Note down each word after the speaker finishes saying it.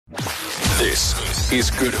This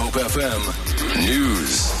is Good Hope FM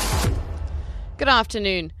News. Good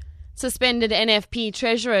afternoon. Suspended NFP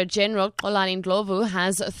Treasurer General Xolani Ndlovu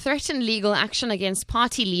has threatened legal action against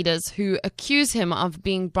party leaders who accuse him of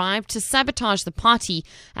being bribed to sabotage the party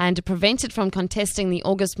and prevent it from contesting the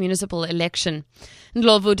August municipal election.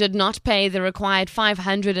 Ndlovu did not pay the required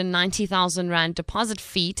 590,000 rand deposit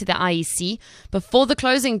fee to the IEC before the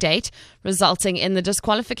closing date, resulting in the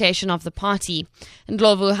disqualification of the party.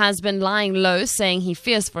 Ndlovu has been lying low, saying he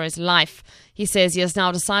fears for his life. He says he has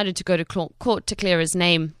now decided to go to court to clear his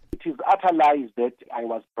name. It is utter lies that I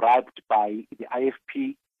was bribed by the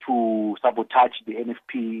IFP to sabotage the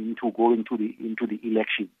NFP into going to the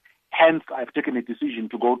election. Hence, I've taken a decision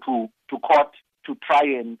to go to court to try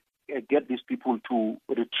and get these people to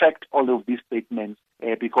retract all of these statements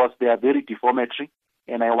because they are very defamatory,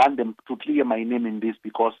 and I want them to clear my name in this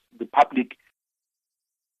because the public.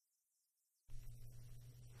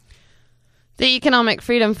 The economic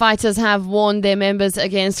freedom fighters have warned their members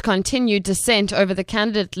against continued dissent over the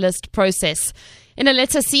candidate list process. In a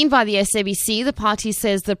letter seen by the SABC, the party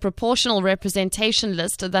says the proportional representation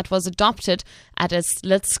list that was adopted at its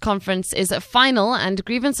LITS conference is final and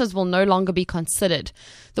grievances will no longer be considered.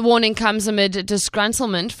 The warning comes amid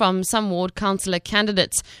disgruntlement from some ward councillor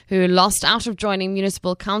candidates who lost out of joining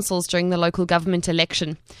municipal councils during the local government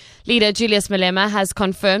election. Leader Julius Malema has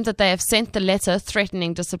confirmed that they have sent the letter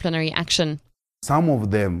threatening disciplinary action. Some of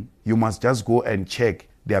them, you must just go and check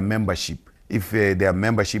their membership, if their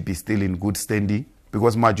membership is still in good standing,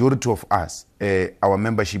 because majority of us, our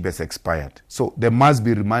membership has expired. So they must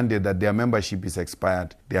be reminded that their membership is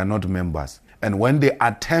expired. They are not members. And when they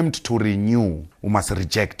attempt to renew, we must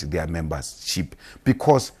reject their membership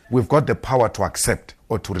because we've got the power to accept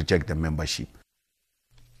or to reject the membership.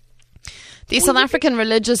 The South African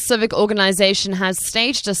Religious Civic Organisation has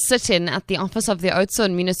staged a sit-in at the office of the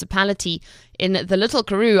Oudtshoorn municipality in the Little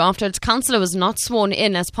Karoo after its councillor was not sworn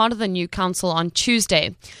in as part of the new council on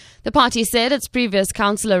Tuesday. The party said its previous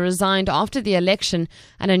councillor resigned after the election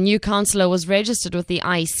and a new councillor was registered with the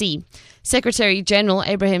IEC. Secretary General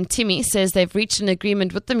Abraham Timmy says they've reached an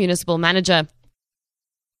agreement with the municipal manager.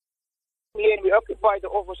 We occupy the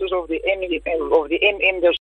offices of the MM.